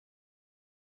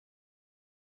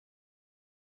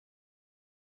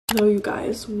Hello you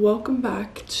guys, welcome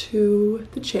back to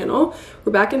the channel.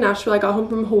 We're back in Nashville. I got home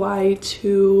from Hawaii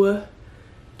 2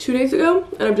 days ago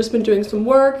and I've just been doing some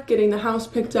work, getting the house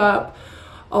picked up,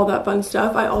 all that fun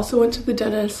stuff. I also went to the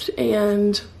dentist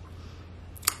and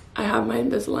I have my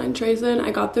Invisalign trays in.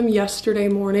 I got them yesterday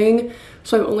morning,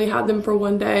 so I've only had them for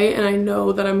one day and I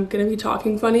know that I'm gonna be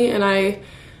talking funny and I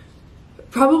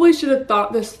probably should have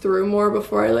thought this through more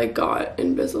before I got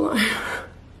Invisalign.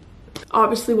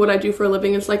 Obviously what I do for a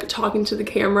living is talking to the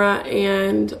camera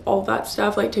and all that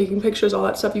stuff, taking pictures, all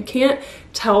that stuff. You can't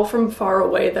tell from far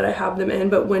away that I have them in,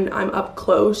 but when I'm up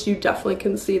close, you definitely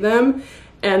can see them.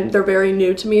 And they're very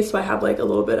new to me, so I have a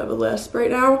little bit of a lisp right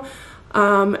now.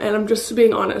 And I'm just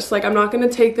being honest, I'm not gonna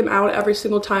take them out every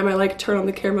single time I turn on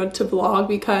the camera to vlog,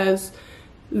 because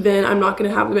then I'm not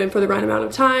gonna have them in for the right amount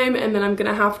of time, and then I'm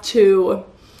gonna have to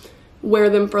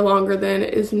wear them for longer than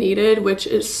is needed, which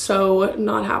is so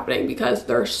not happening because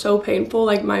they're so painful.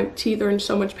 My teeth are in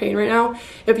so much pain right now.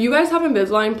 If you guys have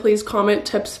Invisalign, please comment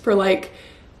tips for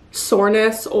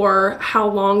soreness or how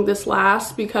long this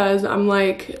lasts, because I'm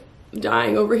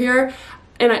dying over here.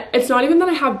 And it's not even that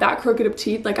I have that crooked of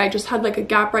teeth. I just had a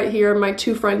gap right here. My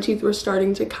two front teeth were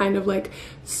starting to kind of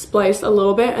splice a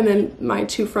little bit, and then my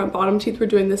two front bottom teeth were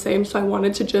doing the same. So I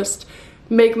wanted to just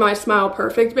make my smile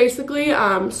perfect, basically.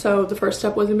 So the first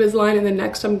step was Invisalign, and then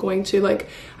next I'm going to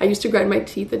I used to grind my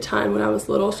teeth a ton when I was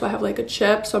little, so I have a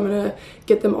chip, so I'm gonna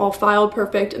get them all filed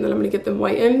perfect, and then I'm gonna get them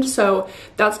whitened. So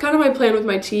that's kind of my plan with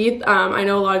my teeth. I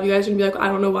know a lot of you guys are gonna be I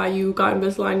don't know why you got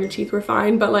Invisalign, your teeth were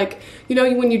fine, but you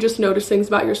know, when you just notice things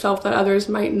about yourself that others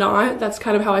might not, that's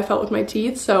kind of how I felt with my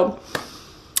teeth. So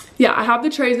yeah, I have the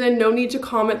trays in. No need to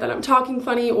comment that I'm talking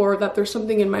funny or that there's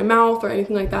something in my mouth or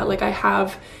anything like that. I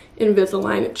have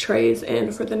Invisalign trays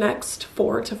in for the next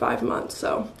 4 to 5 months.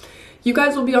 So you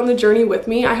guys will be on the journey with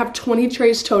me. I have 20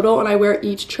 trays total and I wear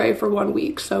each tray for 1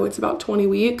 week. So it's about 20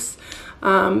 weeks.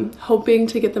 Hoping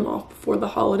to get them off before the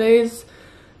holidays,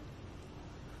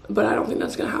 but I don't think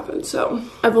that's gonna happen. So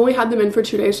I've only had them in for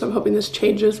 2 days, so I'm hoping this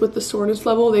changes with the soreness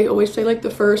level. They always say the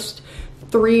first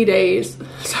 3 days.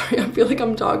 Sorry, I feel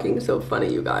I'm talking so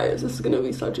funny, you guys. This is gonna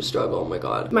be such a struggle, oh my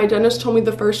god. My dentist told me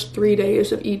the first 3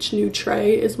 days of each new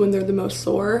tray is when they're the most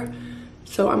sore.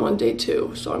 So I'm on day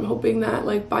 2. So I'm hoping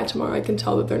that by tomorrow I can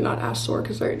tell that they're not as sore,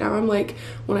 because right now I'm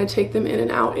when I take them in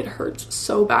and out, it hurts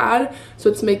so bad. So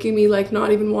it's making me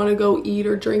not even want to go eat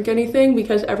or drink anything,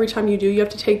 because every time you do, you have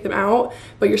to take them out,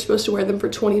 but you're supposed to wear them for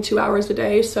 22 hours a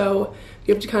day. So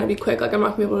you have to kind of be quick. I'm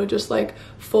not gonna be able to just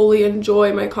fully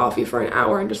enjoy my coffee for an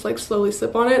hour and just slowly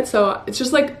sip on it. So it's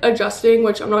just adjusting,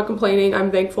 which I'm not complaining.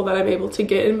 I'm thankful that I'm able to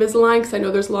get Invisalign, because I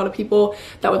know there's a lot of people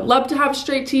that would love to have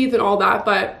straight teeth and all that,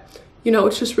 but you know,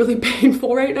 it's just really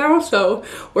painful right now. So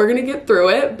we're gonna get through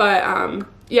it. But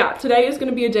yeah, today is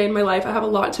gonna be a day in my life. I have a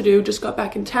lot to do. Just got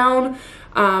back in town.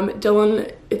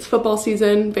 Dylan, it's football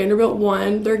season. Vanderbilt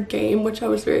won their game, which I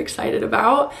was very excited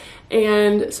about.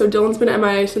 And so Dylan's been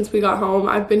MIA since we got home.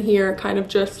 I've been here kind of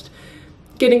just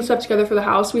getting stuff together for the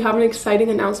house. We have an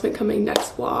exciting announcement coming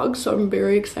next vlog, so I'm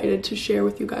very excited to share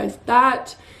with you guys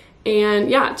that. And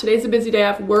yeah, today's a busy day.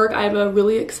 I have work. I have a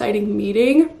really exciting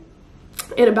meeting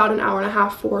in about an hour and a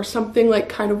half for something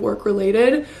kind of work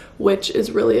related, which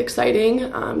is really exciting.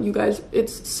 You guys,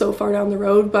 it's so far down the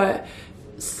road, but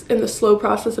in the slow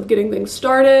process of getting things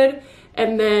started.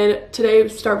 And then today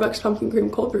Starbucks pumpkin cream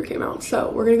cold brew came out,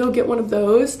 so we're gonna go get one of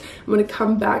those. I'm gonna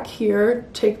come back here,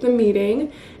 take the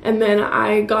meeting, and then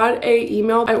I got a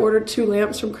email. I ordered 2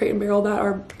 lamps from Crate & Barrel that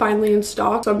are finally in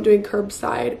stock, so I'm doing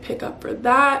curbside pickup for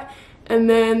that. And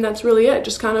then that's really it,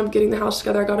 just kind of getting the house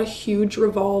together. I got a huge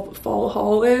Revolve fall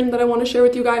haul in that I want to share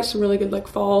with you guys. Some really good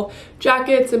fall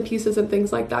jackets and pieces and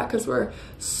things like that, because we're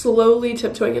slowly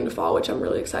tiptoeing into fall, which I'm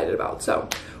really excited about. So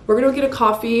we're gonna get a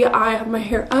coffee. I have my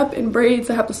hair up in braids.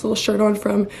 I have this little shirt on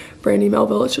from Brandy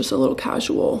Melville. It's just a little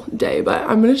casual day, but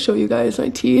I'm gonna show you guys my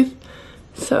teeth.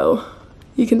 So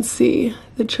you can see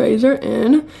the trays are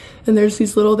in, and there's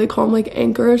these little, they call them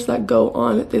anchors that go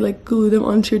on, they glue them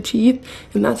onto your teeth,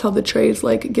 and that's how the trays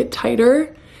get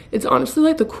tighter. It's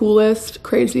honestly the coolest,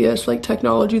 craziest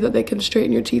technology that they can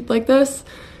straighten your teeth like this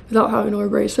without having to wear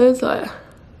braces.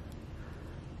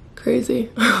 Crazy.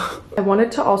 I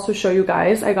wanted to also show you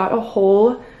guys, I got a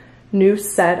whole new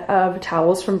set of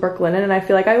towels from Brooklinen, and I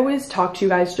feel I always talk to you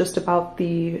guys just about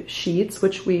the sheets,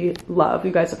 which we love.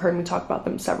 You guys have heard me talk about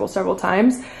them several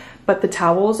times, but the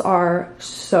towels are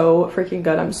so freaking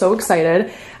good. I'm so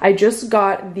excited. I just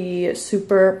got the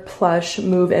super plush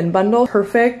move-in bundle.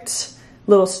 Perfect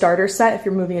little starter set if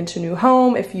you're moving into a new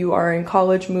home, if you are in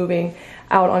college moving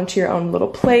out onto your own little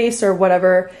place or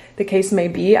whatever the case may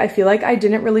be. I feel like I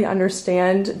didn't really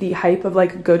understand the hype of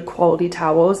like good quality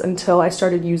towels until I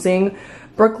started using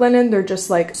Brooklinen. They're just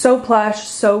like so plush,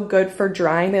 so good for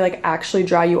drying. They like actually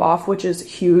dry you off, which is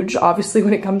huge obviously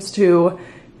when it comes to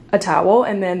a towel,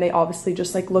 and then they obviously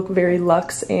just like look very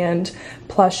luxe and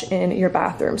plush in your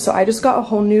bathroom. So I just got a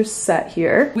whole new set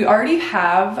here. We already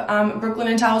have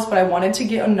Brooklinen towels, but I wanted to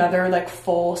get another like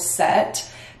full set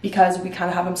because we kind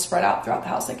of have them spread out throughout the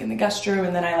house, like in the guest room,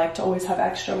 and then I like to always have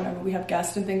extra whenever we have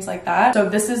guests and things like that. So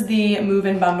this is the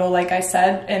move-in bundle, like I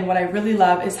said, and what I really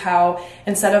love is how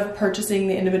instead of purchasing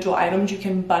the individual items, you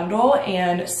can bundle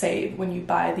and save when you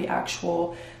buy the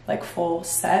actual like full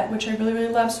set, which I really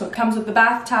love. So it comes with the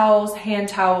bath towels, hand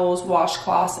towels,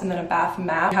 washcloths, and then a bath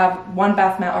mat. We have one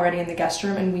bath mat already in the guest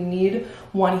room, and we need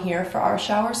one here for our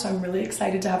shower, so I'm really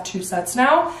excited to have 2 sets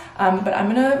now. But I'm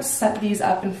gonna set these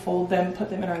up and fold them, put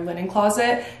them in our linen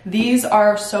closet. These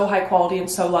are so high quality and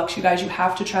so luxe, you guys. You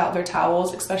have to try out their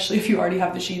towels, especially if you already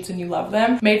have the sheets and you love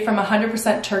them. Made from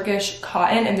 100% Turkish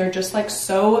cotton, and they're just like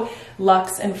so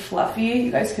luxe and fluffy.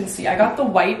 You guys can see I got the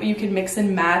white, but you can mix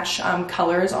and match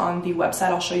colors on the website.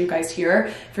 I'll show you guys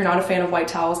here. If you're not a fan of white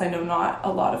towels, I know not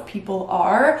a lot of people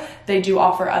are. They do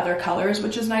offer other colors,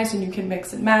 which is nice, and you can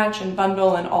mix and match and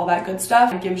bundle and all that good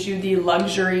stuff. It gives you the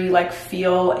luxury like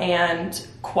feel and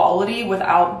quality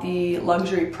without the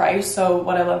luxury price. So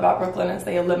what I love about Brooklinen is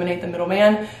they eliminate the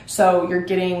middleman, so you're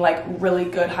getting like really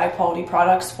good high quality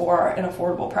products for an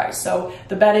affordable price. So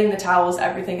the bedding, the towels,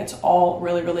 everything, it's all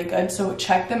really good. So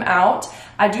check them out.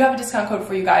 I do have a discount code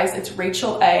for you guys. It's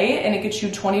Rachel A, and it gets you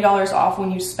 $20 off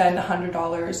when you spend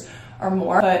 $100 or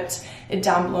more. Put it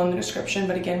down below in the description,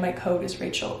 but again, my code is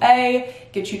Rachel A,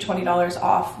 gets you $20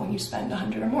 off when you spend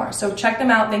 100 or more. So check them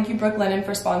out. Thank you Brooklinen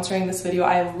for sponsoring this video.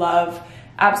 I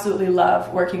absolutely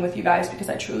love working with you guys because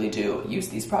I truly do use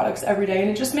these products every day,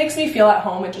 and it just makes me feel at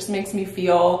home. It just makes me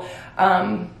feel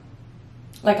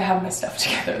like I have my stuff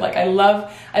together. Like I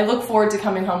look forward to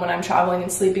coming home when I'm traveling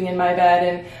and sleeping in my bed,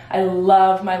 and I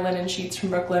love my linen sheets from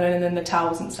Brooklinen, and then the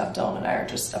towels and stuff. Dylan and I are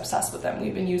just obsessed with them.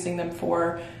 We've been using them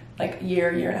for like a year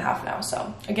and a half now.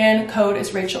 So again, code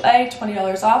is Rachel A,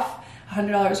 $20 off,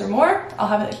 $100 or more. I'll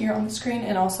have it here on the screen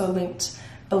and also linked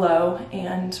below.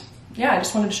 And yeah, I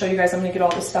just wanted to show you guys. I'm gonna get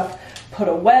all this stuff put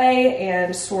away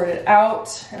and sorted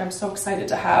out, and I'm so excited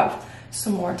to have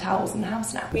some more towels in the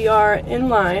house now. We are in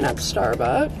line at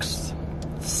Starbucks.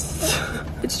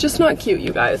 It's just not cute,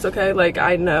 you guys, okay? Like,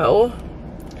 I know,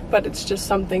 but it's just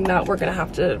something that we're gonna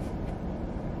have to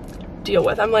deal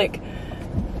with. I'm like,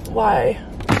 why?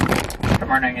 Good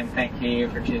morning, and thank you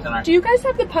for choosing our... Do you guys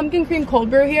have the pumpkin cream cold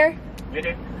brew here? We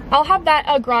do. I'll have that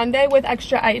a grande with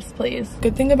extra ice, please.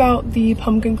 Good thing about the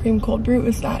pumpkin cream cold brew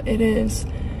is that it is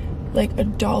like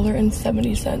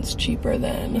 $1.70 cheaper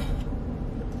than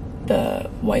the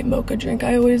white mocha drink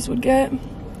I always would get.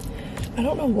 I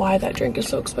don't know why that drink is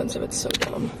so expensive. It's so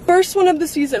dumb. First one of the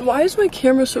season. Why is my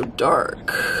camera so dark?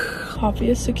 Coffee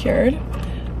is secured.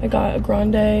 I got a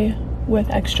grande with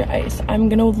extra ice. I'm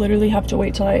gonna literally have to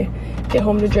wait till I get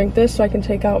home to drink this so I can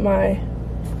take out my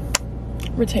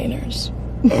retainers.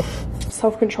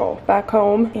 Self-control back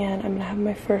home, and I'm gonna have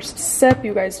my first sip.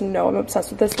 You guys know I'm obsessed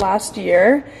with this. Last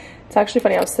year, it's actually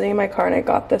funny, I was sitting in my car and I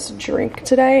got this drink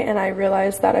today, and I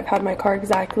realized that I've had my car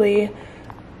exactly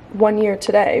 1 year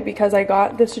today because I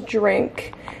got this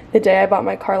drink the day I bought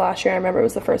my car last year. I remember it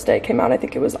was the first day it came out. I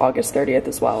think it was August 30th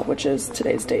as well, which is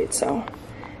today's date, so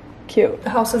cute.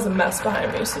 The house is a mess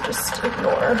behind me, so just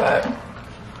ignore, but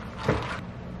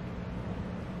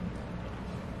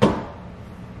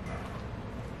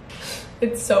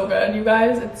it's so good, you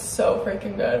guys. It's so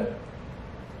freaking good.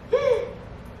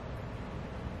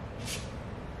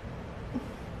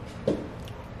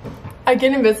 I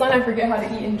get Invisalign, I forget how to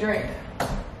eat and drink.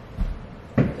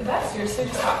 Did that seriously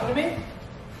just happen to me?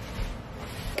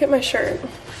 Look at my shirt.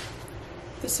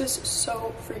 This is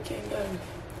so freaking good.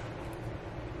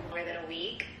 More than a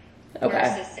week. Okay.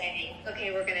 Versus saying,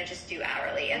 okay, we're gonna just do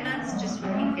hourly, and that's just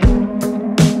what we do.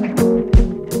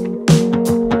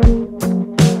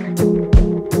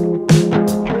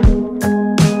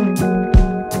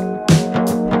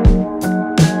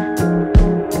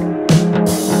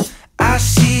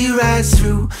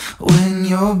 Through when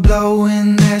you're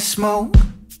blowing that smoke,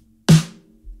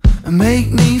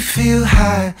 make me feel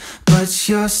high, but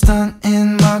you're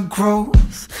stunting my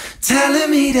growth,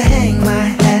 telling me to hang my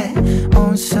hat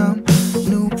on some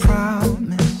new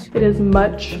promise. It is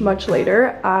much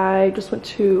later. I just went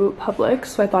to Publix,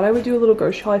 so I thought I would do a little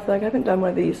grocery haul. I feel like I haven't done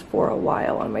one of these for a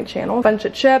while on my channel. A bunch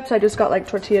of chips. I just got like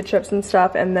tortilla chips and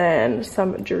stuff, and then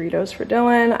some Doritos for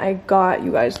Dylan. I got,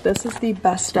 you guys, this is the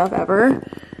best stuff ever.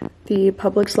 the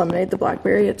Publix lemonade, the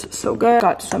blackberry. It's so good.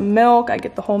 Got some milk. I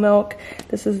get the whole milk.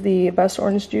 This is the best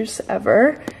orange juice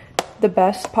ever. The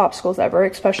best popsicles ever,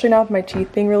 especially now with my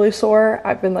teeth being really sore.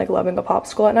 I've been like loving a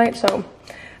popsicle at night, so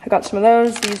I got some of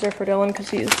those. These are for Dylan because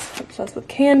he's obsessed with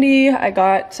candy. I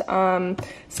got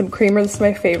some creamer. This is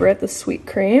my favorite, the sweet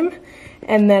cream.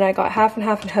 And then I got half and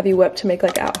half and heavy whip to make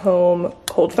like at-home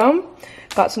cold foam.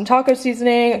 Got some taco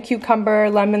seasoning, a cucumber,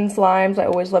 lemons, limes. I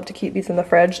always love to keep these in the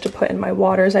fridge to put in my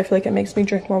waters. I feel like it makes me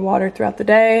drink more water throughout the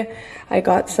day. I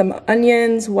got some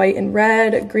onions, white and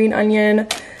red, green onion,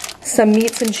 some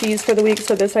meats and cheese for the week.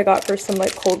 So this I got for some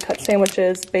like cold cut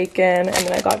sandwiches, bacon, and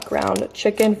then I got ground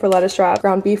chicken for lettuce wrap,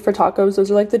 ground beef for tacos.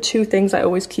 Those are like the two things I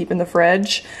always keep in the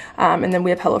fridge. And then we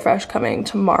have HelloFresh coming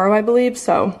tomorrow, I believe.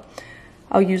 So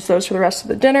I'll use those for the rest of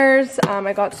the dinners.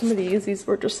 I got some of these. These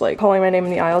were just like calling my name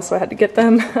in the aisle, so I had to get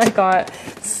them. I got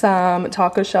some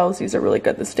taco shells. These are really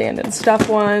good, the stand-and stuff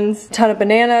ones. A ton of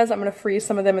bananas. I'm gonna freeze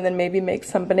some of them and then maybe make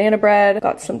some banana bread.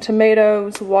 Got some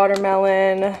tomatoes,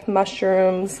 watermelon,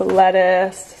 mushrooms,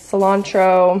 lettuce,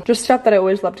 cilantro, just stuff that I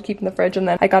always love to keep in the fridge. And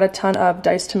then I got a ton of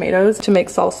diced tomatoes to make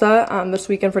salsa. This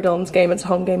weekend for Dylan's game, it's a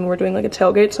home game and we're doing like a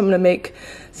tailgate, so I'm gonna make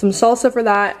some salsa for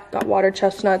that. Got water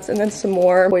chestnuts and then some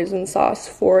more hoisin sauce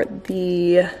for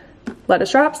the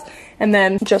lettuce wraps, and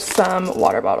then just some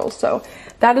water bottles. So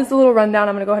that is the little rundown.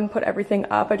 I'm gonna go ahead and put everything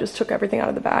up. I just took everything out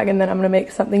of the bag and then I'm gonna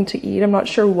make something to eat. I'm not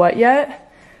sure what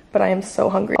yet, but I am so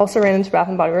hungry. Also ran into Bath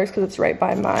and Body Works because it's right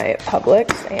by my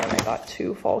Publix, and I got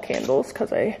 2 fall candles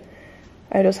because I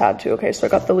just had to. Okay, so I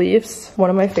got the Leafs, one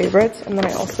of my favorites, and then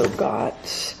I also got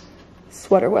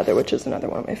Sweater Weather, which is another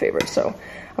one of my favorites. So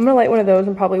I'm gonna light one of those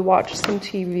and probably watch some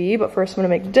TV, but first I'm gonna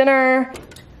make dinner.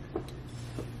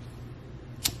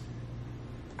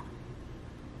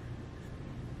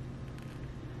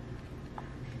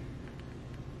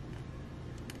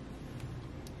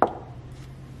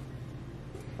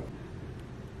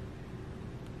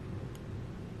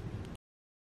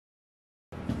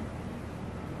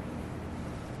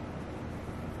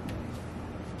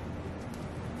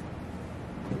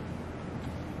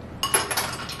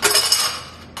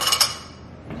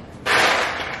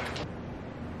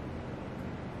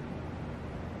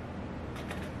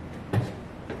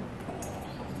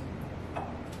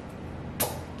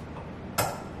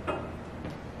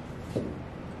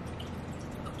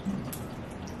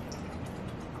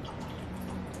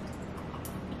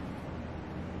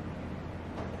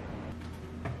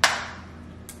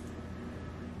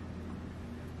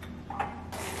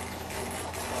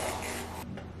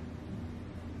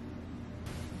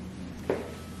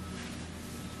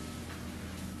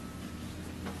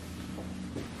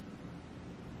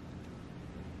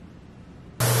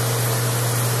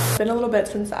 Been a little bit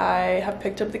since I have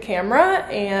picked up the camera,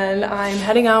 and I'm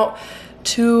heading out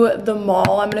to the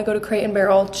mall. I'm gonna go to Crate &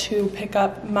 Barrel to pick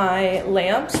up my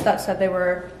lamps that said they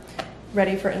were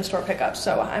ready for in-store pickup.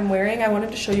 So I wanted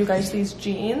to show you guys these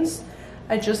jeans.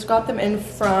 I just got them in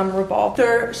from Revolve.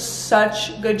 They're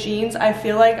such good jeans. I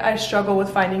feel like I struggle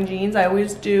with finding jeans. I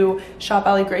always do shop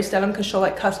Allie Grace Denim because she'll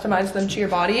like customize them to your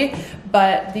body.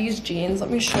 But these jeans,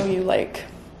 let me show you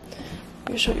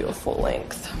a full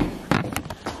length.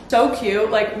 So cute,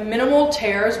 like minimal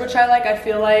tears, which I like. I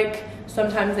feel like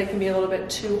sometimes they can be a little bit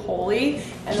too holey.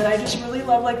 And then I just really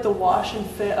love like the wash and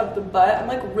fit of the butt. I'm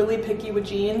like really picky with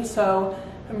jeans, so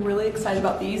I'm really excited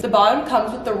about these. The bottom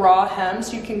comes with the raw hem,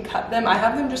 so you can cut them. I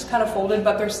have them just kind of folded,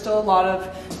 but there's still a lot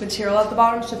of material at the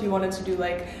bottom. So if you wanted to do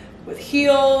like with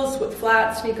heels, with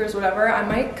flat sneakers, whatever, I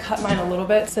might cut mine a little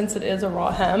bit since it is a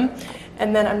raw hem.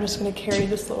 And then I'm just gonna carry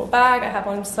this little bag. I have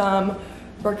on some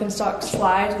Birkenstock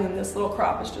slides, and then this little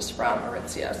crop is just from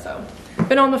Aritzia. So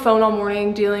been on the phone all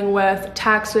morning dealing with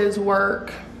taxes,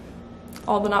 work,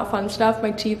 all the not fun stuff. My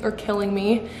teeth are killing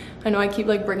me. I know I keep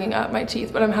like bringing up my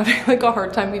teeth, but I'm having like a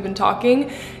hard time even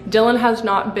talking. Dylan has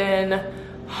not been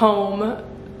home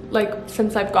like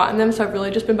since I've gotten them, so I've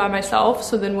really just been by myself.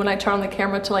 So then when I turn on the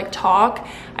camera to like talk,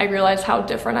 I realize how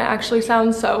different I actually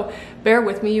sound. So bear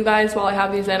with me, you guys, while I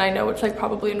have these in. I know it's like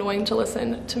probably annoying to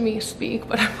listen to me speak,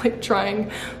 but I'm like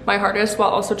trying my hardest while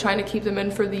also trying to keep them in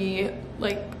for the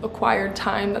like acquired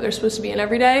time that they're supposed to be in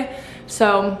every day.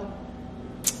 So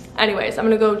anyways, I'm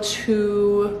gonna go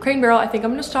to Crate & Barrel. I think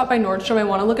I'm gonna stop by Nordstrom. I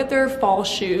wanna look at their fall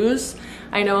shoes.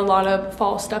 I know a lot of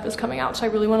fall stuff is coming out, so I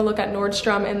really wanna look at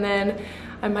Nordstrom, and then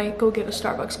I might go get a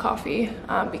Starbucks coffee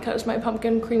because my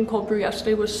pumpkin cream cold brew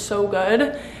yesterday was so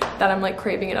good that I'm like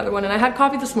craving another one. And I had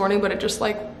coffee this morning, but it just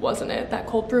like wasn't it. That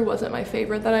cold brew wasn't my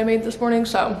favorite that I made this morning.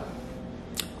 So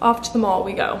off to the mall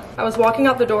we go. I was walking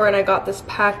out the door and I got this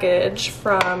package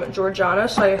from Georgiana,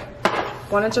 so I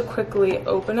wanted to quickly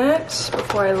open it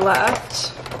before I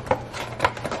left.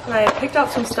 And I picked out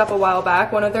some stuff a while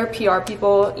back. One of their PR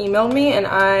people emailed me, and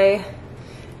I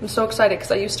am so excited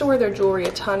because I used to wear their jewelry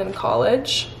a ton in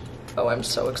college. Oh, I'm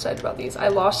so excited about these. I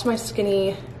lost my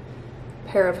skinny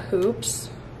pair of hoops,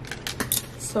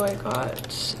 so I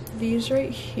got these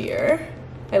right here.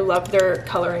 I love their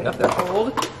coloring of their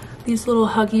gold. These little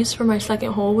huggies for my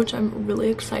second hole, which I'm really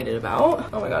excited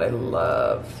about. Oh my god, I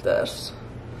love this.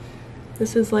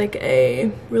 This is like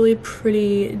a really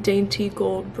pretty dainty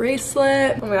gold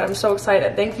bracelet. Oh my god, I'm so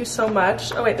excited. Thank you so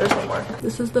much. Oh wait, there's one more.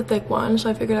 This is the thick one, so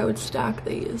I figured I would stack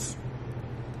these.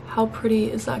 How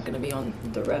pretty is that gonna be on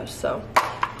the wrist? So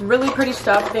really pretty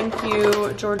stuff. Thank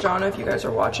you, Georgiana, if you guys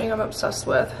are watching. I'm obsessed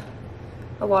with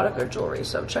a lot of their jewelry,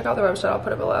 so check out their website. I'll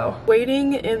put it below.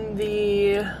 Waiting in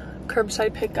the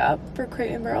curbside pickup for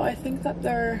Crate and Barrel. I think that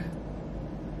they're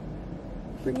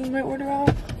bringing my order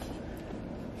out.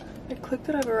 I clicked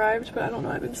that I've arrived, but I don't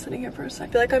know. I've been sitting here for a second.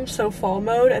 I feel like I'm so fall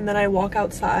mode, and then I walk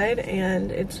outside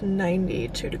and it's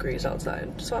 92 degrees outside.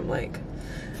 So I'm like,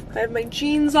 I have my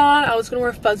jeans on. I was gonna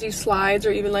wear fuzzy slides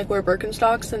or even like wear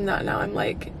Birkenstocks, and now I'm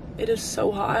like, it is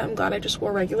so hot. I'm glad I just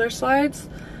wore regular slides.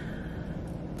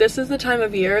 This is the time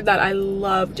of year that I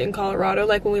loved in Colorado.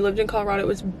 Like when we lived in Colorado, it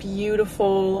was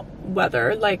beautiful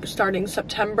weather, like starting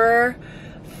September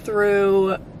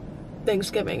through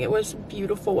Thanksgiving. It was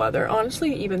beautiful weather.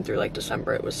 Honestly, even through like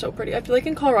December, it was so pretty. I feel like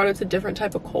in Colorado, it's a different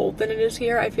type of cold than it is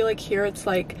here. I feel like here it's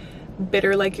like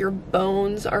bitter, like your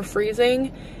bones are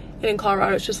freezing. And in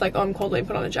Colorado, it's just like, oh, I'm cold, let me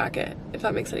put on a jacket, if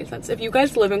that makes any sense. If you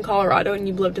guys live in Colorado and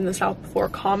you've lived in the South before,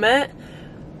 comment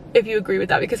if you agree with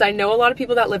that, because I know a lot of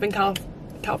people that live in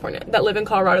California, that live in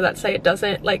Colorado, that say it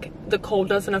doesn't, like the cold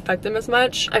doesn't affect them as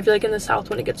much. I feel like in the South,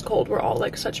 when it gets cold, we're all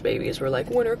like such babies. We're like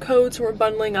winter coats and we're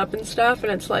bundling up and stuff,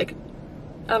 and it's like,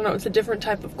 I don't know, it's a different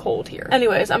type of cold here.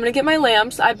 Anyways, I'm gonna get my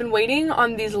lamps. I've been waiting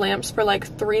on these lamps for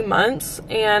like 3 months,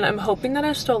 and I'm hoping that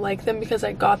I still like them because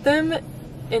I got them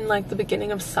in like the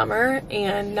beginning of summer,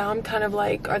 and now I'm kind of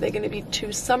like, are they gonna be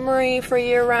too summery for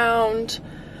year round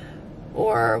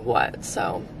or what?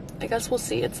 So I guess we'll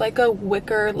see. It's like a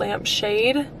wicker lamp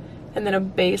shade, and then a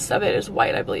base of it is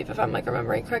white, I believe, if I'm like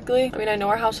remembering correctly. I mean, I know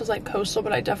our house is like coastal,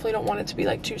 but I definitely don't want it to be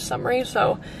like too summery,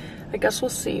 so I guess we'll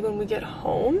see when we get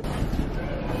home.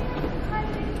 Hi,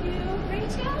 thank you.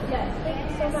 Rachel? Yes, thank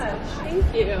you so much. Thank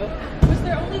you. Was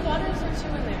there only one or is there 2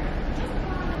 in there?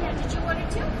 Yeah, did you order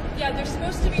 2? Yeah, there's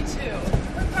supposed to be 2.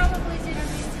 We're probably didn't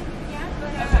receive it yet,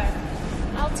 but Okay.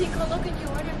 I'll take a look at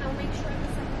your order and I'll make sure the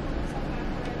second one is okay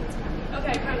for every time.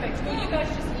 Okay, perfect. Will you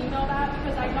guys just email that?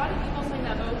 Because I got an email saying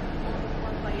that both were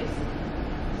one place,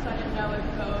 so I didn't know if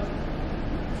both.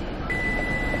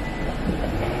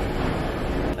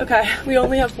 Okay, we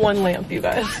only have 1 lamp, you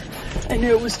guys. I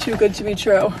knew it was too good to be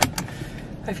true.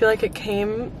 I feel like it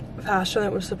came faster than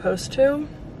it was supposed to.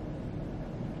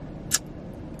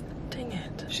 Dang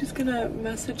it. She's gonna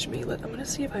message me. I'm gonna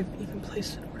see if I've even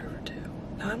placed an order for 2.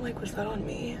 Now I'm like, was that on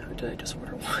me? Or did I just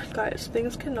order 1? Guys,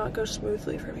 things cannot go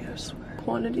smoothly for me, I swear.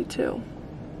 Quantity 2.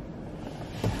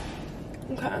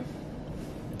 Okay. I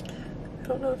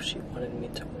don't know if she wanted me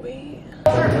to wait.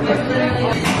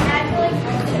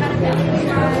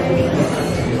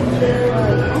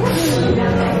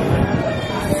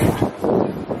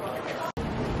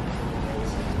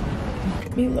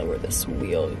 Let me lower this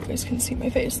wheel, you guys can see my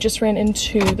face. Just ran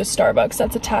into the Starbucks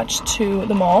that's attached to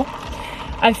the mall.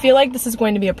 I feel like this is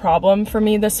going to be a problem for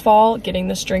me this fall, getting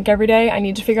this drink every day. I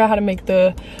need to figure out how to make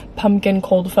the pumpkin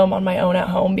cold foam on my own at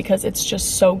home because it's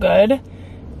just so good.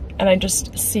 And I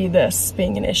just see this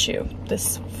being an issue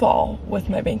this fall with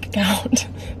my bank account,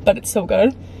 but it's so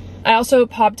good. I also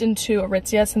popped into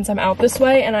Aritzia since I'm out this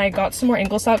way, and I got some more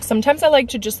ankle socks. Sometimes I like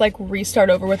to just like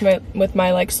restart over with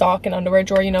my like sock and underwear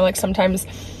drawer, you know, like sometimes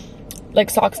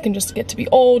like socks can just get to be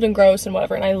old and gross and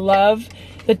whatever. And I love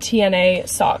the TNA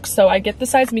socks. So I get the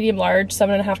size medium large,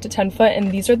 7.5 to 10 foot,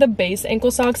 and these are the base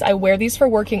ankle socks. I wear these for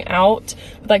working out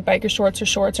with like biker shorts or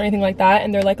shorts or anything like that,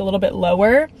 and they're like a little bit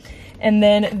lower. And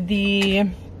then the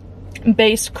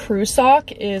base crew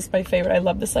sock is my favorite. I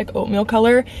love this like oatmeal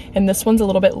color, and this one's a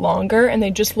little bit longer, and they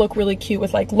just look really cute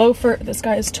with like loafer. This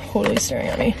guy is totally staring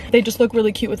at me. They just look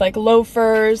really cute with like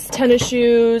loafers, tennis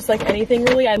shoes, like anything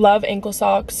really. I love ankle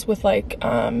socks with like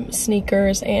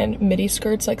sneakers and midi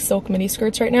skirts, like silk midi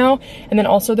skirts right now. And then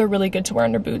also they're really good to wear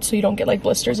under boots so you don't get like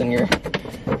blisters and your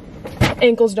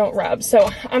ankles don't rub. So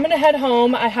I'm gonna head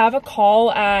home. I have a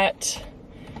call at,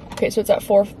 okay, so it's at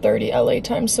 4:30 LA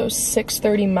time, so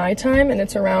 6:30 my time, and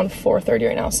it's around 4:30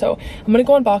 right now. So I'm gonna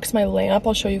go unbox my lamp.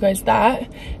 I'll show you guys that,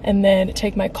 and then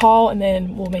take my call, and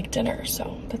then we'll make dinner.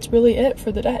 So that's really it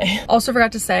for the day. Also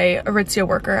forgot to say, Aritzia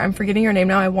worker, I'm forgetting your name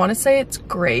now. I wanna say it's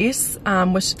Grace,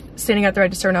 which standing at the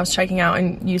register and I was checking out,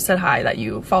 and you said hi, that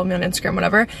you follow me on Instagram,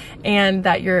 whatever, and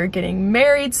that you're getting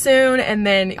married soon. And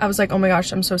then I was like, oh my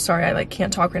gosh, I'm so sorry, I like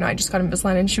can't talk right now, I just got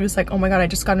Invisalign. And she was like, oh my god, I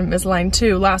just got Invisalign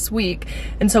too last week.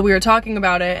 And so we were talking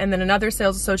about it, and then another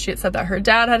sales associate said that her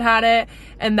dad had it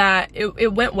and that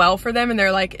it went well for them, and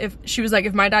they're like, if she was like,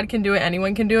 if my dad can do it,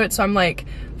 anyone can do it. So I'm like,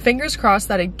 fingers crossed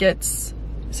that it gets...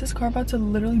 Is this car about to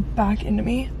literally back into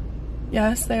me?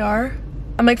 Yes, they are.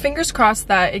 I'm like, fingers crossed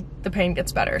that the pain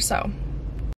gets better, so.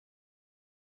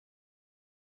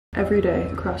 Every day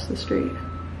across the street,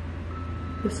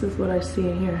 this is what I see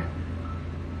in here.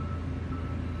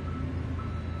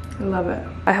 I love it.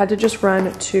 I had to just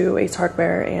run to Ace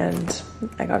Hardware and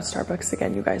I got a Starbucks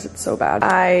again, you guys, it's so bad.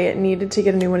 I needed to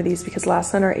get a new one of these because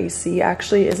last night our AC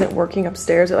actually isn't working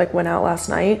upstairs. It like went out last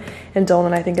night, and Dylan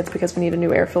and I think it's because we need a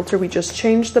new air filter. We just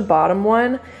changed the bottom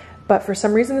one, but for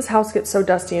some reason this house gets so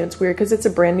dusty, and it's weird because it's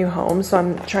a brand new home, so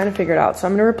I'm trying to figure it out. So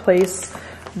I'm gonna replace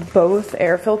both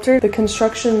air filters. The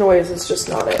construction noise is just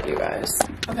not it, you guys.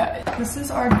 Okay, this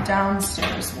is our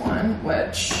downstairs one,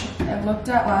 which I looked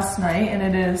at last night, and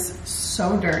it is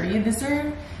so dirty. These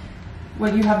are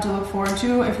what you have to look forward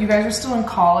to if you guys are still in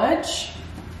college,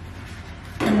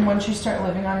 and once you start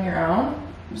living on your own.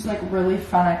 There's like really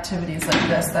fun activities like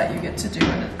this that you get to do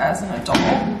as an adult.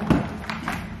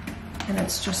 And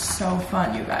it's just so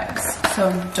fun, you guys. So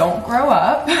don't grow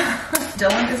up.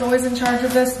 Dylan is always in charge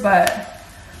of this, but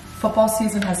football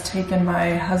season has taken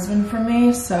my husband from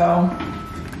me, so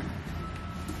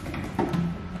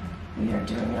we are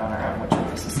doing it on our own. Which way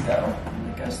does this go?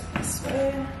 It goes this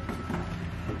way.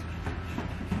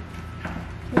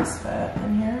 Please fit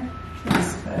in here.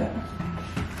 Please fit.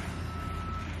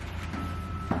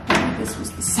 This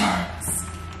was the size.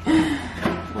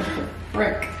 What the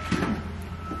frick?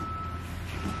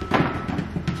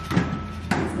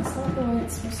 Is this not the way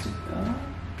it's supposed to go?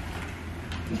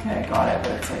 Okay, I got it,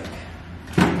 but it's like...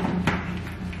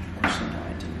 Actually, no,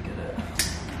 I didn't get it.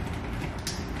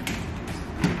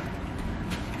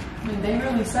 I mean, they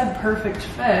really said perfect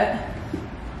fit.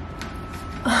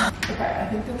 Okay, I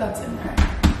think that that's in there.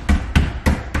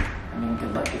 I mean,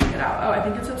 good luck getting it out. Oh, I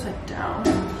think it's upside down.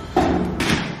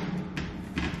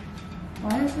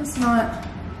 Why is this not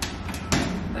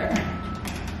there?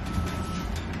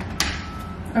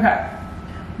 Okay,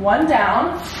 one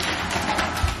down.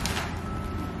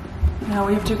 Now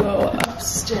we have to go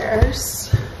upstairs.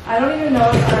 I don't even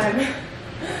know if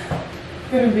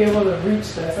I'm gonna be able to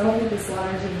reach this. I don't think this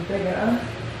ladder's even big enough.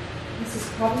 This is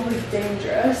probably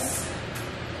dangerous.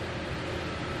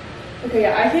 Okay,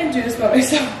 yeah, I can't do this by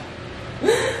myself.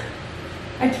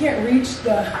 I can't reach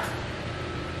the...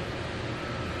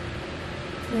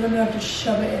 And I'm gonna have to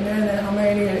shove it in there, and then how am I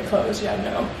gonna get it closed? Yeah,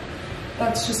 no.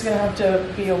 That's just gonna have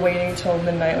to be a waiting till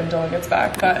midnight when Dylan gets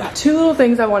back. But two little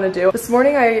things I wanna do. This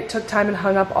morning I took time and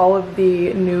hung up all of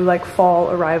the new like fall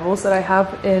arrivals that I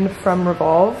have in from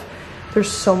Revolve.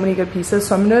 There's so many good pieces,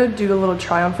 so I'm gonna do a little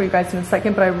try on for you guys in a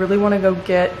second, but I really wanna go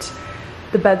get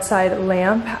the bedside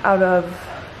lamp out of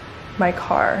my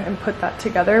car and put that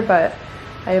together, but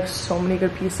I have so many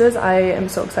good pieces. I am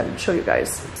so excited to show you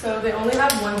guys. So they only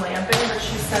have one lamp in, but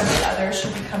she said the other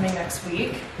should be coming next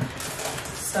week.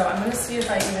 So I'm gonna see if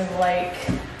I even like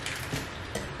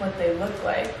what they look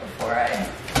like before I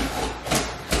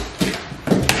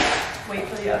wait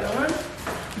for the other one.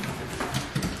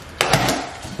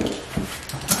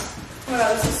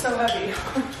 Wow, this is so heavy.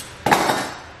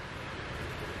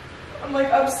 I'm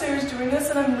like upstairs doing this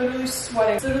and I'm literally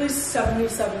sweating. It's literally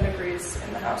 77 degrees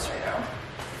in the house right now.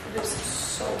 It is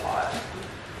so hot.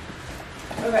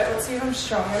 Okay, let's see if I'm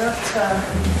strong enough to...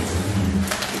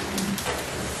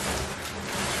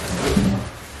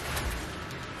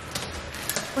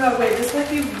 Wow, wait, this might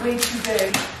be way too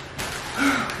big.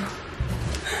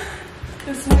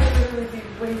 This might literally be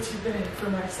way too big for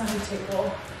my side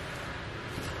table.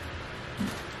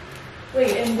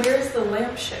 Wait, and where's the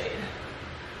lampshade?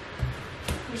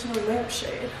 There's no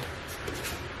lampshade.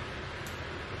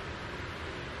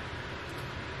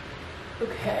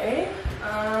 Okay,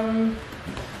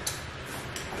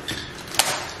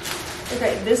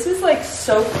 okay, this is like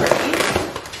so pretty,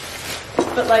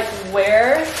 but like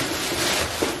where,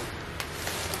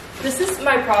 this is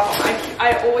my problem.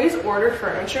 I always order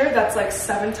furniture that's like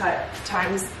 7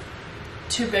 times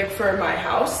too big for my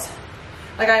house.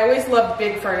 Like I always love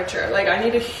big furniture. Like I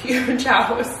need a huge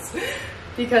house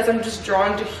because I'm just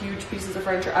drawn to huge pieces of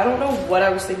furniture. I don't know what I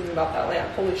was thinking about that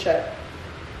lamp, holy shit.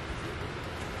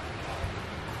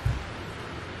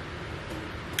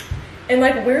 And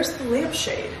like, where's the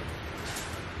lampshade?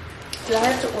 Did I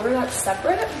have to order that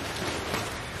separate?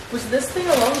 Was this thing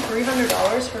alone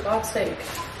 $300 for God's sake?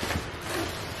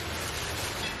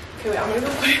 Okay, wait, I'm gonna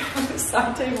go put it on the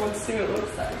side table and see what it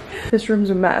looks like. This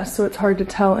room's a mess, so it's hard to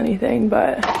tell anything,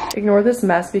 but ignore this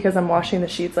mess because I'm washing the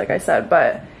sheets like I said,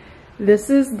 but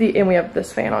this is the, and we have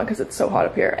this fan on because it's so hot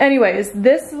up here. Anyways,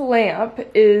 this lamp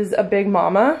is a Big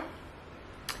Mama,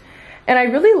 and I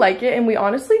really like it, and we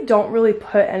honestly don't really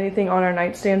put anything on our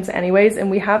nightstands anyways, and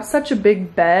we have such a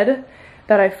big bed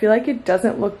that I feel like it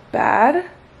doesn't look bad,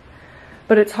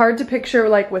 but it's hard to picture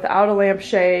like without a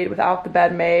lampshade, without the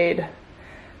bed made.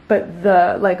 But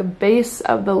the like base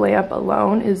of the lamp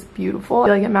alone is beautiful. I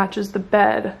feel like it matches the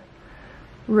bed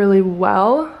really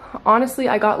well. Honestly,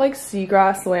 I got like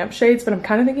seagrass lampshades, but I'm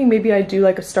kind of thinking maybe I do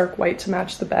like a stark white to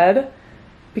match the bed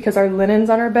because our linens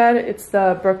on our bed, it's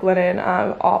the Brooklinen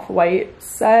off-white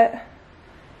set.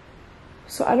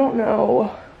 So I don't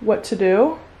know what to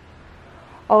do.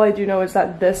 All I do know is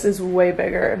that this is way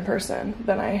bigger in person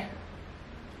than I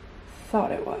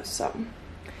thought it was, so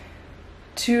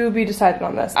to be decided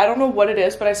on this. I don't know what it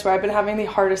is, but I swear I've been having the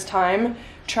hardest time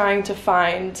trying to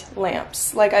find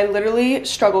lamps. Like I literally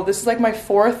struggle. This is like my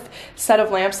 4th set of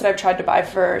lamps that I've tried to buy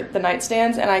for the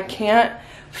nightstands, and I can't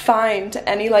find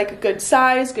any like good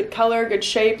size, good color, good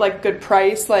shape, like good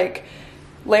price. Like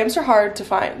lamps are hard to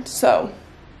find. So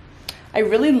I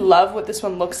really love what this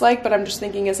one looks like, but I'm just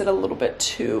thinking, is it a little bit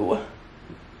too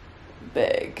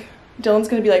big? Dylan's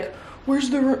gonna be like, where's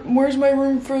my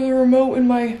room for the remote and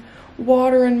my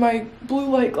water and my blue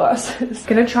light glasses?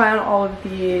 Gonna try on all of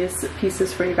these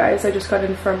pieces for you guys. I just got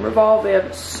in from Revolve. They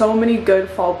have so many good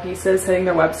fall pieces hitting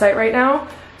their website right now.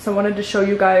 So I wanted to show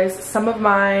you guys some of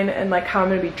mine and like how I'm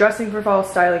gonna be dressing for fall,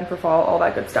 styling for fall, all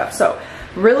that good stuff. So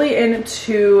really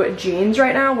into jeans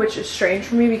right now, which is strange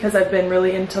for me because I've been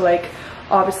really into like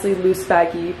obviously loose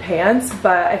baggy pants,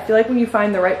 but I feel like when you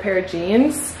find the right pair of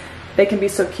jeans, they can be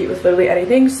so cute with literally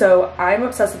anything. So I'm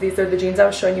obsessed with these. They're the jeans I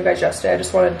was showing you guys yesterday. I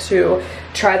just wanted to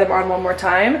try them on one more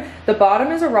time. The bottom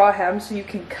is a raw hem, so you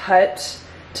can cut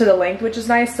to the length, which is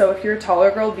nice. So if you're a taller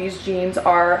girl, these jeans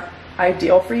are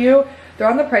ideal for you. They're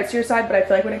on the pricier side, but I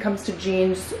feel like when it comes to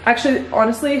jeans, actually,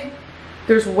 honestly,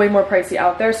 there's way more pricey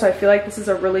out there. So I feel like this is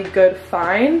a really good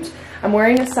find. I'm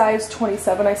wearing a size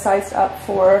 27. I sized up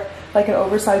for like an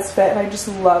oversized fit, and I just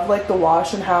love like the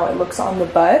wash and how it looks on the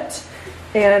butt.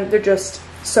 And they're just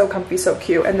so comfy, so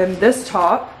cute. And then this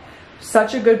top,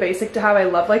 such a good basic to have. I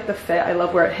love like the fit. I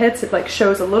love where it hits. It like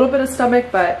shows a little bit of stomach,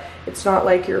 but it's not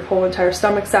like your whole entire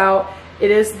stomach's out.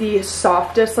 It is the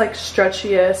softest, like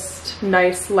stretchiest,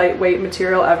 nice, lightweight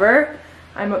material ever.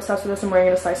 I'm obsessed with this. I'm wearing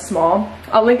it a size small.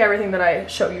 I'll link everything that I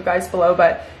show you guys below,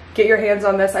 but get your hands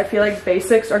on this. I feel like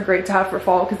basics are great to have for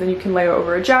fall because then you can layer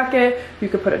over a jacket. You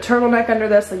could put a turtleneck under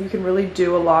this. Like you can really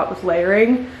do a lot with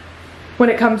layering when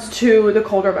it comes to the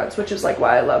colder months, which is like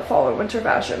why I love fall and winter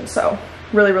fashion. So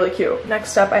really, really cute.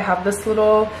 Next up, I have this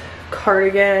little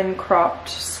cardigan cropped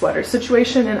sweater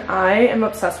situation, and I am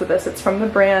obsessed with this. It's from the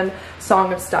brand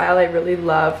Song of Style. I really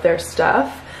love their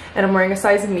stuff, and I'm wearing a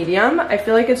size medium. I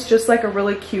feel like it's just like a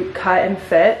really cute cut and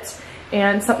fit,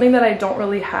 and something that I don't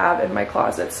really have in my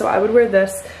closet. So I would wear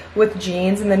this with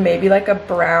jeans and then maybe like a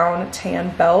brown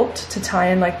tan belt to tie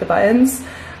in like the buttons.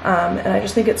 And I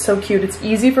just think it's so cute. It's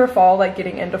easy for fall, like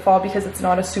getting into fall, because it's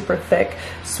not a super thick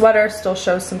sweater, still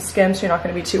shows some skin, so you're not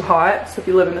going to be too hot. So if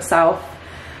you live in the South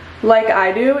like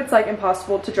I do, it's like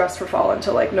impossible to dress for fall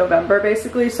until like November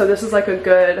basically. So this is like a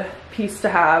good piece to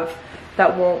have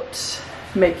that won't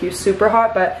make you super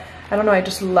hot, but I don't know, I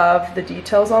just love the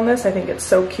details on this. I think it's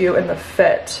so cute, and the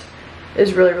fit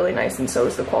is really, really nice, and so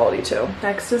is the quality too.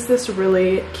 Next is this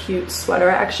really cute sweater.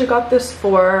 I actually got this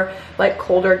for like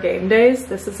colder game days.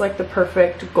 This is like the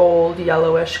perfect gold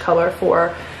yellowish color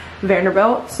for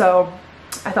Vanderbilt, so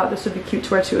I thought this would be cute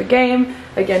to wear to a game.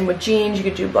 Again, with jeans, you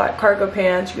could do black cargo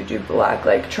pants, you could do black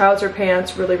like trouser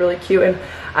pants, really, really cute. And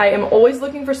I am always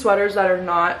looking for sweaters that are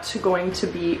not going to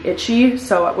be itchy,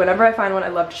 so whenever I find one, I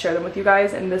love to share them with you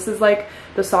guys. And this is like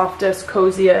the softest,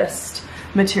 coziest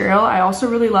material. I also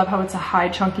really love how it's a high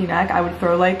chunky neck. I would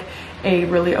throw like a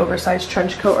really oversized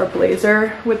trench coat or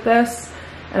blazer with this,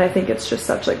 and I think it's just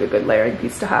such like a good layering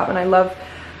piece to have. And I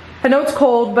know it's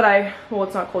cold, but well,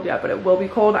 it's not cold yet, but it will be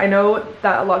cold. I know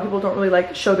that a lot of people don't really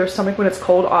like show their stomach when it's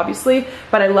cold, obviously,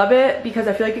 but I love it because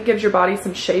I feel like it gives your body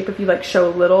some shape if you like show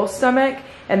a little stomach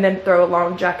and then throw a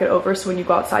long jacket over, so when you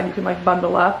go outside you can like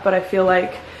bundle up. But I feel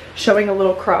like showing a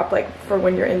little crop like for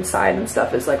when you're inside and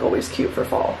stuff is like always cute for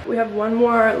fall. We have one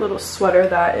more little sweater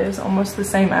that is almost the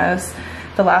same as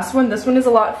the last one. This one is a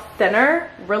lot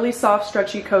thinner, really soft,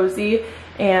 stretchy, cozy,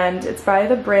 and it's by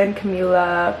the brand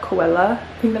Camila Coella,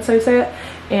 I think that's how you say it.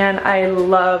 And I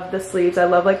love the sleeves. I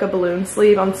love like a balloon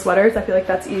sleeve on sweaters. I feel like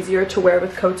that's easier to wear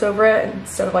with coats over it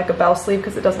instead of like a bell sleeve,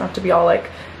 because it doesn't have to be all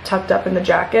like tucked up in the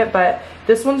jacket, but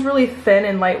this one's really thin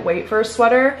and lightweight for a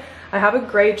sweater. I have a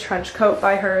gray trench coat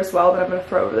by her as well that I'm gonna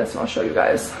throw over this and I'll show you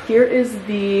guys. Here is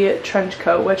the trench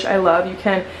coat, which I love. You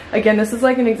can, again, this is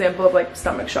like an example of like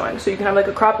stomach showing. So you can have like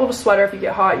a crop of a sweater. If you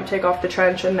get hot, you take off the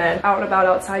trench, and then out and about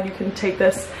outside, you can take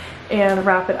this and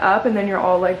wrap it up, and then you're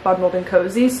all like bundled and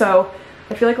cozy. So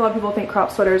I feel like a lot of people think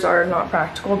crop sweaters are not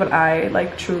practical, but I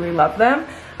like truly love them.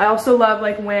 I also love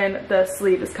like when the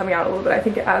sleeve is coming out a little bit. I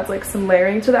think it adds like some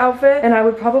layering to the outfit. And I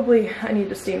would probably, I need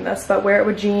to steam this, but wear it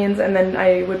with jeans, and then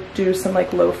I would do some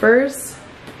like loafers,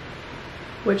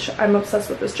 which I'm obsessed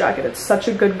with this jacket. It's such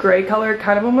a good gray color. It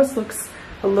kind of almost looks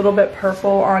a little bit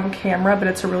purple on camera, but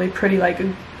it's a really pretty like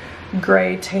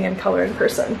gray tan color in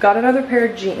person. Got another pair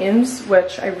of jeans,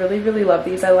 which I really love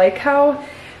these. I like how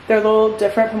they're a little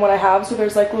different from what I have. So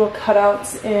there's like little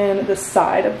cutouts in the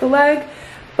side of the leg,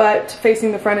 but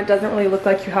facing the front, it doesn't really look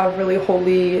like you have really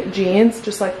holy jeans,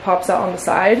 just like pops out on the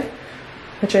side,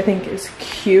 which I think is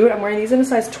cute. I'm wearing these in a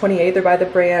size 28. They're by the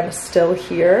brand Still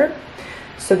Here.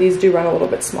 So these do run a little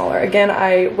bit smaller. Again,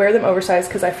 I wear them oversized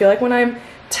because I feel like when I'm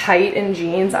tight in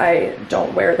jeans, I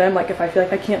don't wear them. Like if I feel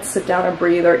like I can't sit down or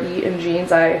breathe or eat in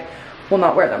jeans, I will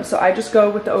not wear them. So I just go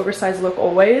with the oversized look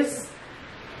always.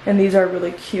 And these are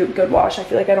really cute, good wash. I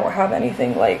feel like I don't have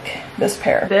anything like this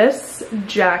pair. This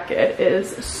jacket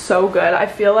is so good. I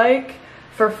feel like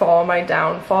for fall, my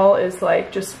downfall is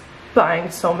like just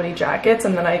buying so many jackets,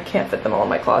 and then I can't fit them all in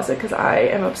my closet because I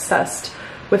am obsessed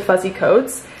with fuzzy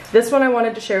coats. This one I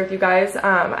wanted to share with you guys.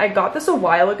 I got this a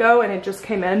while ago and it just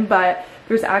came in, but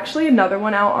there's actually another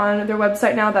one out on their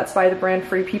website now that's by the brand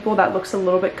Free People that looks a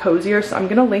little bit cozier, so I'm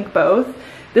gonna link both.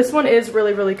 This one is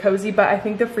really cozy, but I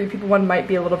think the Free People one might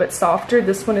be a little bit softer.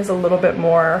 This one is a little bit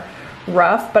more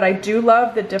rough, but I do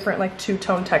love the different like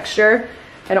two-tone texture.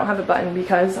 I don't have a button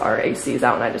because our AC is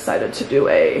out and I decided to do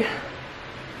a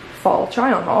fall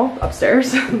try-on haul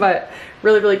upstairs, but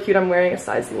really cute. I'm wearing a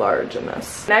size large in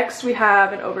this. Next, we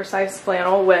have an oversized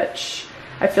flannel, which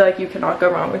I feel like you cannot go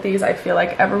wrong with these. I feel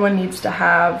like everyone needs to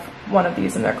have one of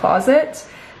these in their closet.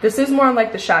 This is more on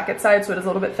like the shacket side, so it is a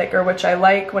little bit thicker, which I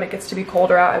like. When it gets to be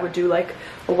colder out, I would do like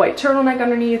a white turtleneck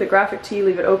underneath, a graphic tee,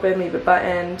 leave it open, leave it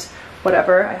buttoned,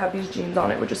 whatever. I have these jeans on.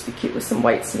 It would just be cute with some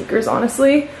white sneakers,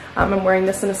 honestly. I'm wearing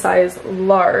this in a size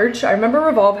large. I remember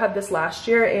Revolve had this last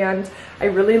year and I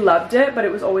really loved it, but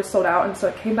it was always sold out, and so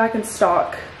it came back in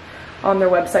stock on their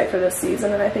website for this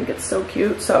season, and I think it's so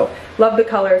cute. So love the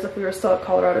colors. If we were still at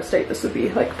Colorado State, this would be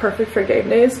like perfect for game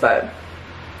days, but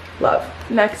love.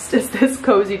 Next is this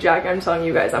cozy jacket. I'm telling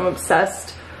you guys, I'm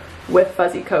obsessed with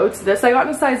fuzzy coats. This I got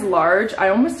in a size large. I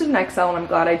almost did an XL and I'm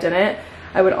glad I didn't.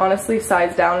 I would honestly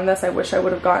size down in this. I wish I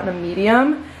would have gotten a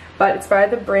medium, but it's by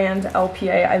the brand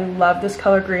LPA. I love this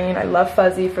color green. I love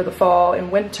fuzzy for the fall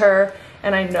and winter,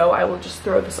 and I know I will just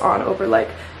throw this on over like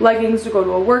leggings to go to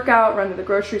a workout, run to the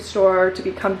grocery store, to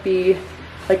be comfy.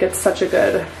 Like, it's such a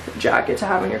good jacket to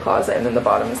have in your closet. And then the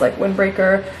bottom is like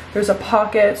windbreaker. There's a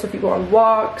pocket so if you go on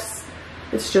walks,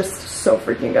 it's just so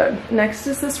freaking good. Next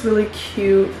is this really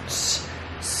cute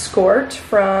skirt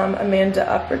from Amanda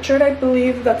Upperchurch, I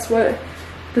believe that's what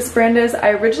this brand is.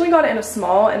 I originally got it in a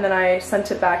small and then I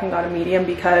sent it back and got a medium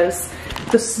because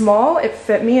the small, it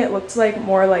fit me. It looked like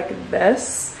more like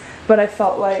this, but I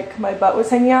felt like my butt was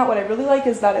hanging out. What I really like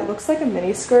is that it looks like a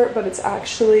mini skirt, but it's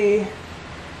actually,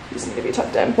 just need to be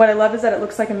tucked in. What I love is that it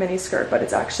looks like a mini skirt, but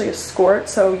it's actually a skirt,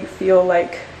 so you feel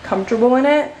like comfortable in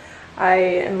it. I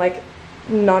am like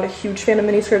not a huge fan of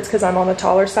mini skirts because I'm on the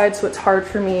taller side, so it's hard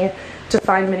for me to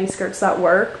find mini skirts that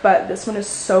work, but this one is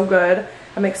so good.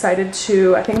 I'm excited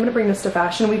to, I think I'm gonna bring this to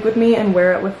Fashion Week with me and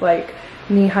wear it with like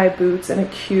knee-high boots and a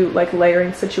cute like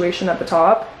layering situation at the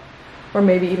top, or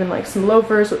maybe even like some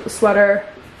loafers with the sweater.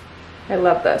 I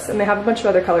love this, and they have a bunch of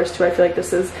other colors too. I feel like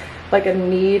this is like a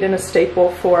need and a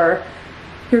staple for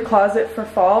your closet for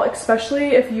fall, especially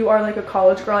if you are like a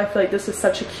college girl. I feel like this is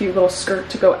such a cute little skirt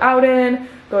to go out in,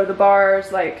 go to the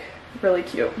bars, like really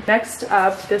cute. Next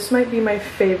up, this might be my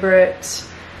favorite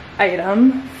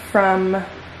item from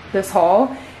this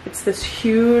haul. It's this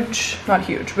huge, not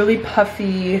huge, really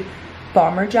puffy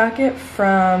bomber jacket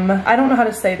from, I don't know how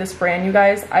to say this brand, you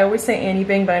guys. I always say Annie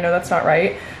Bing, but I know that's not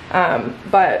right.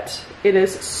 But it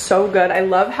is so good. I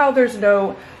love how there's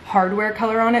no hardware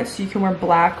color on it, so you can wear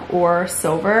black or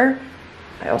silver.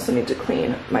 I also need to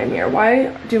clean my mirror.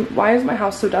 Why is my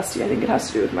house so dusty? I think it has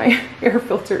to do with my air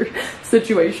filter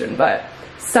situation, but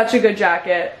such a good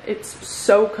jacket. It's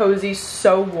so cozy,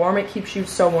 so warm. It keeps you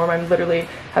so warm. I literally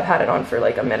have had it on for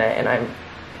like a minute and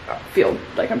I feel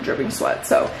like I'm dripping sweat.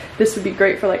 So this would be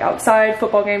great for like outside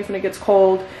football games when it gets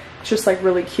cold. It's just like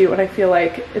really cute, and I feel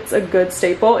like it's a good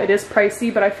staple. It is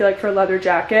pricey, but I feel like for a leather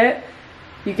jacket,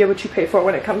 you get what you pay for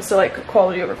when it comes to like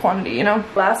quality over quantity, you know?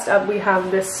 Last up, we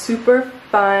have this super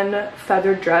fun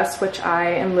feathered dress, which I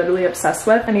am literally obsessed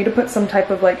with. I need to put some type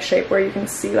of like shape where you can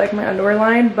see like my underwear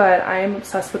line, but I am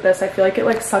obsessed with this. I feel like it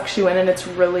like sucks you in and it's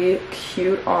really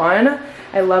cute on.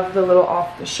 I love the little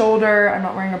off the shoulder. I'm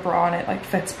not wearing a bra and it like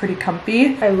fits pretty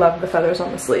comfy. I love the feathers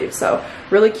on the sleeve, so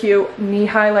really cute.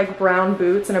 Knee-high like brown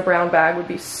boots and a brown bag would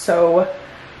be so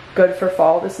good for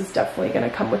fall. This is definitely gonna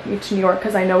come with me to New York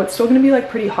because I know it's still gonna be like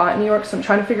pretty hot in New York, so I'm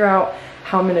trying to figure out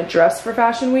how I'm gonna dress for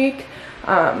Fashion Week.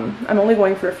 I'm only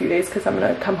going for a few days because I'm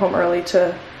gonna come home early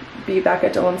to be back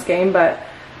at Dylan's game, but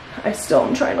I still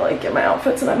am trying to like get my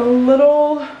outfits and I'm a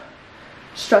little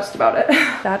stressed about it.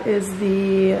 That is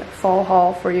the fall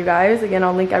haul for you guys. Again,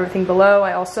 I'll link everything below.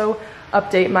 I also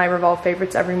update my Revolve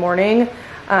favorites every morning.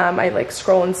 I like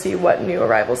scroll and see what new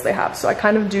arrivals they have. So I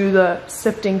kind of do the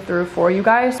sifting through for you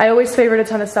guys. I always favorite a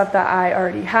ton of stuff that I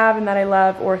already have and that I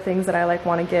love, or things that I like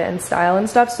want to get in style and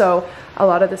stuff. So a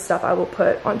lot of this stuff I will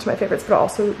put onto my favorites, but I'll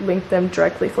also link them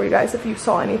directly for you guys if you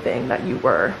saw anything that you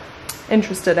were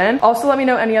interested in. Also, let me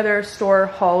know any other store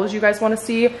hauls you guys want to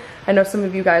see. I know some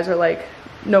of you guys are like,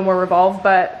 no more Revolve,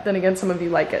 but then again, some of you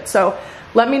like it. So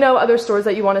let me know other stores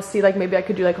that you want to see. Like maybe I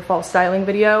could do like a fall styling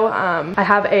video. I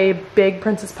have a big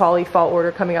Princess Polly fall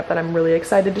order coming up that I'm really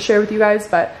excited to share with you guys.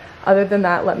 But other than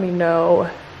that, let me know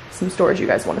some stores you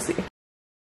guys want to see.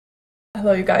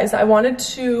 Hello, you guys. I wanted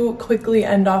to quickly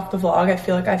end off the vlog. I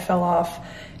feel like I fell off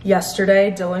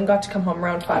yesterday. Dylan got to come home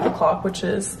around 5 o'clock, which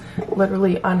is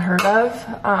literally unheard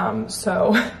of.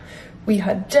 So we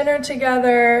had dinner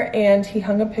together and he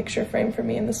hung a picture frame for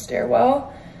me in the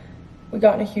stairwell. We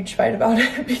got in a huge fight about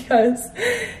it because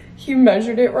he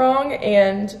measured it wrong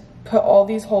and put all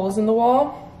these holes in the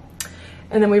wall.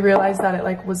 And then we realized that it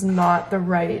like was not the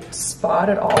right spot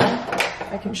at all.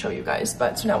 I can show you guys,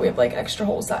 but so now we have like extra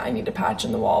holes that I need to patch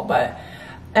in the wall. But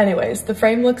anyways, the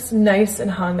frame looks nice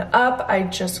and hung up. I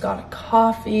just got a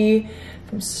coffee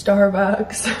from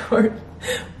Starbucks.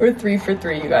 We're 3 for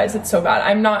 3, you guys. It's so bad.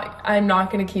 I'm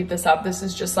not gonna keep this up. This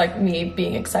is just like me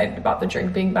being excited about the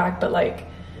drink being back, but like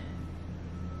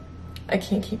I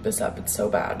can't keep this up. It's so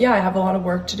bad. Yeah, I have a lot of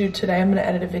work to do today. I'm gonna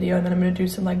edit a video and then I'm gonna do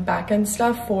some like back end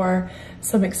stuff for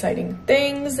some exciting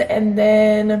things. And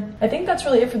then I think that's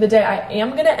really it for the day. I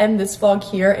am gonna end this vlog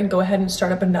here and go ahead and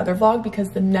start up another vlog because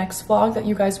the next vlog that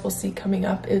you guys will see coming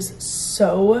up is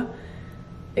so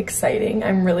exciting.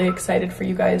 I'm really excited for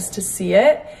you guys to see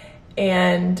it.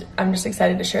 And I'm just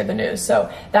excited to share the news.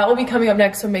 So that will be coming up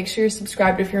next, so make sure you're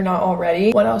subscribed if you're not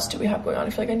already. What else do we have going on? I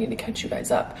feel like I need to catch you guys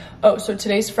up. Oh, so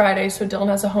today's Friday, so Dylan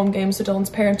has a home game, so Dylan's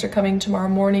parents are coming tomorrow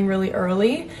morning really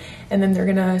early, and then they're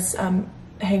gonna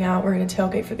hang out. We're gonna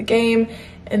tailgate for the game,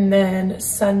 and then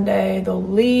Sunday they'll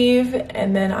leave,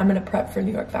 and then I'm gonna prep for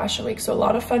New York Fashion Week. So a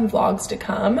lot of fun vlogs to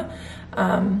come.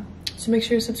 So make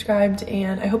sure you're subscribed,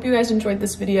 and I hope you guys enjoyed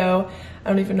this video. I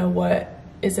don't even know what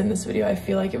is in this video. I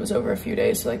feel like it was over a few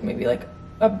days, so like maybe like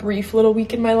a brief little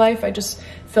week in my life. I just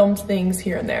filmed things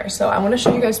here and there. So I want to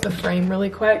show you guys the frame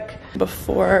really quick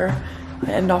before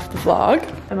I end off the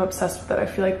vlog. I'm obsessed with it. I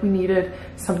feel like we needed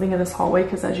something in this hallway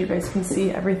because as you guys can see,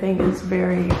 everything is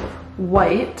very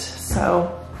white.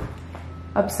 So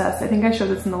obsessed. I think I showed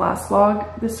this in the last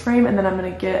vlog, this frame, and then I'm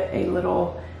gonna get a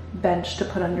little bench to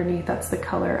put underneath. That's the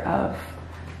color of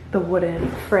the wooden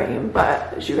frame,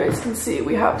 but as you guys can see,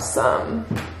 we have some.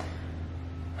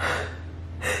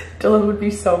 Dylan would be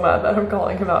so mad that I'm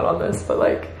calling him out on this, but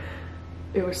like,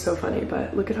 it was so funny.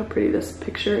 But look at how pretty this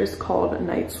picture is called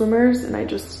Night Swimmers, and I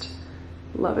just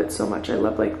love it so much. I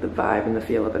love like the vibe and the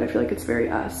feel of it. I feel like it's very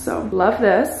us, so love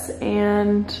this.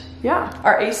 And yeah,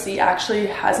 our AC actually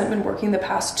hasn't been working the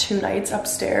past 2 nights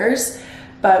upstairs,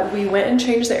 but we went and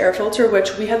changed the air filter,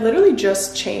 which we had literally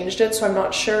just changed it, so I'm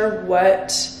not sure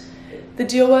what the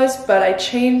deal was, but I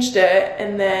changed it,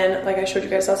 and then like I showed you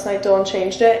guys last night, Dylan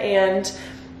changed it, and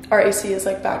our AC is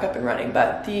like back up and running.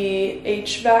 But the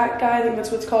HVAC guy, I think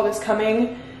that's what it's called, is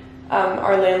coming.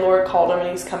 Our landlord called him and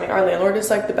he's coming. Our landlord is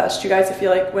like the best, you guys. I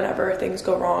feel like whenever things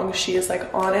go wrong, she is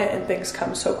like on it and things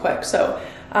come so quick. So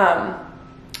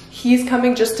he's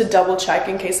coming just to double check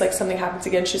in case like something happens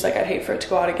again. She's like, I'd hate for it to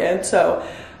go out again. So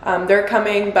they're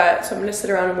coming, but so I'm gonna sit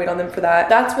around and wait on them for that.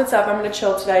 That's what's up. I'm gonna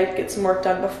chill today, get some work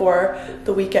done before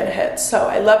the weekend hits. So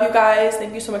I love you guys.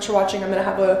 Thank you so much for watching. I'm gonna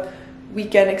have a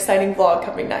weekend exciting vlog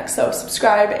coming next. So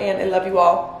subscribe, and I love you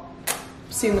all.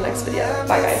 See you in the next video.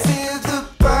 Bye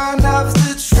guys.